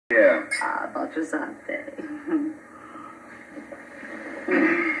Yeah. Ah, Baltrasante.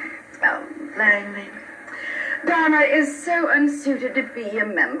 Oh, Langley. Donna is so unsuited to be a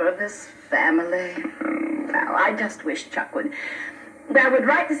member of this family. Well, I just wish Chuck would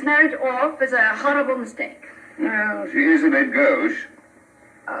write this marriage off as a horrible mistake. Well, she is a bit gauche.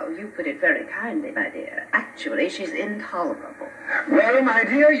 Oh, you put it very kindly, my dear. Actually, she's intolerable. Well, my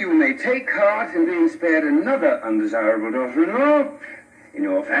dear, you may take heart in being spared another undesirable daughter-in-law in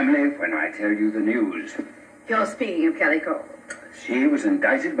your family when I tell you the news. You're speaking of Kelly Cole. She was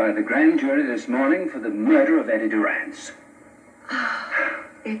indicted by the grand jury this morning for the murder of Eddie Durrance.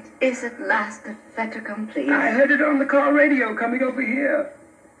 It is at last a fait accompli. I heard it on the car radio coming over here.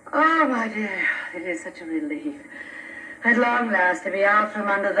 Oh, my dear, it is such a relief. At long last to be out from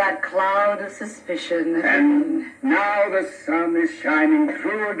under that cloud of suspicion. And now the sun is shining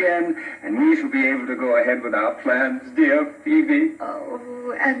through again, and we shall be able to go ahead with our plans, dear Phoebe.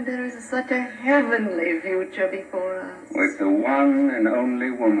 Oh, and there is such a heavenly future before us. With the one and only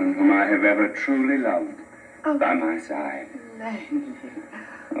woman whom I have ever truly loved by my side. Langley.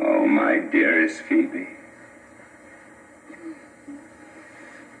 Oh, my dearest Phoebe.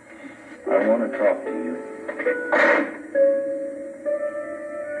 I want to talk to you.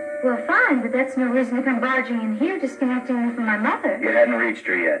 Well, fine, but that's no reason to come barging in here, disconnecting me from my mother. You hadn't reached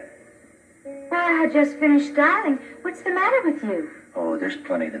her yet. Well, I had just finished dialing. What's the matter with you? Oh, there's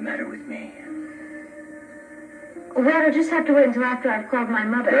plenty the matter with me. Well, I'll just have to wait until after I've called my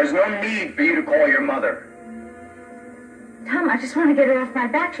mother. There's no need for you to call your mother. Tom, I just want to get her off my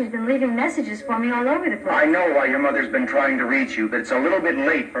back. She's been leaving messages for me all over the place. I know why your mother's been trying to reach you, but it's a little bit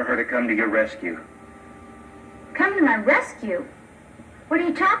late for her to come to your rescue. Come to my rescue? What are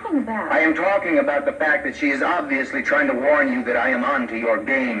you talking about? I am talking about the fact that she is obviously trying to warn you that I am onto your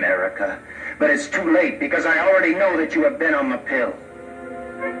game, Erica. But it's too late, because I already know that you have been on the pill.